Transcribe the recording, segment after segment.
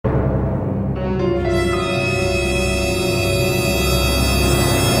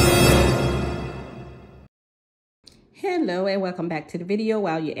Hello and welcome back to the video.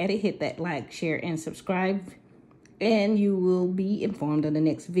 While you're at it, hit that like, share, and subscribe, and you will be informed of the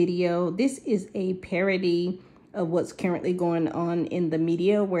next video. This is a parody of what's currently going on in the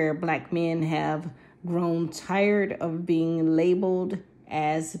media, where black men have grown tired of being labeled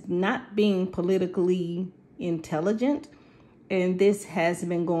as not being politically intelligent. And this has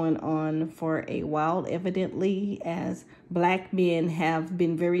been going on for a while, evidently, as black men have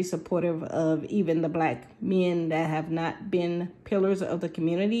been very supportive of even the black men that have not been pillars of the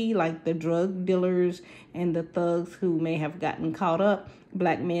community, like the drug dealers and the thugs who may have gotten caught up.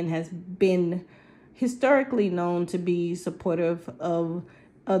 Black men has been historically known to be supportive of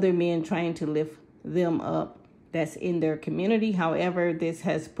other men trying to lift them up that's in their community. However, this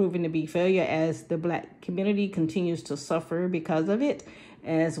has proven to be failure, as the black community continues to suffer because of it,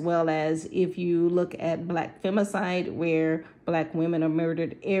 as well as if you look at black femicide, where black women are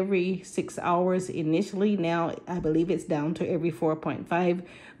murdered every 6 hours initially. Now, I believe it's down to every 4.5.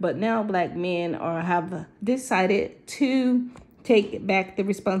 But now black men have decided to take back the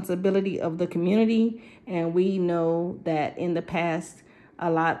responsibility of the community. And we know that in the past, a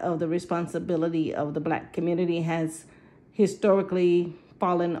lot of the responsibility of the black community has historically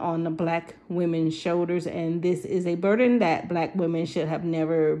fallen on the black women's shoulders. And this is a burden that black women should have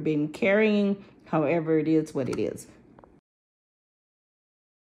never been carrying. However, it is what it is.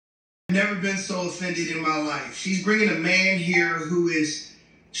 I've never been so offended in my life. She's bringing a man here who is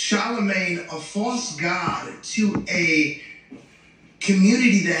Charlemagne, a false god, to a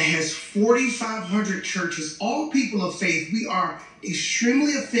community that has 4,500 churches, all people of faith. We are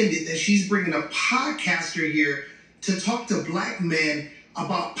extremely offended that she's bringing a podcaster here to talk to black men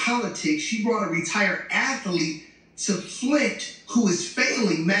about politics. She brought a retired athlete to Flint who is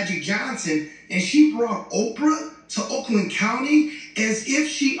failing, Magic Johnson, and she brought Oprah to Oakland County as if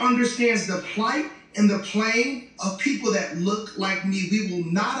she understands the plight and the pain of people that look like me. We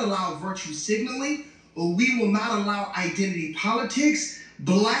will not allow virtue signaling, or we will not allow identity politics.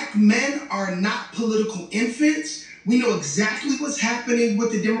 Black men are not political infants. We know exactly what's happening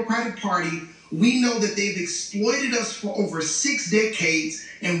with the Democratic Party. We know that they've exploited us for over 6 decades.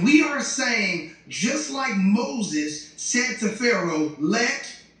 And we are saying, just like Moses said to Pharaoh,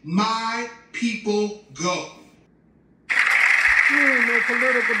 let my people go. We ain't no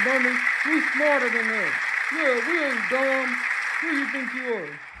political dummies. We smarter than that. Yeah, we ain't dumb. Who you think you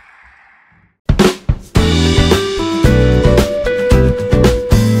are?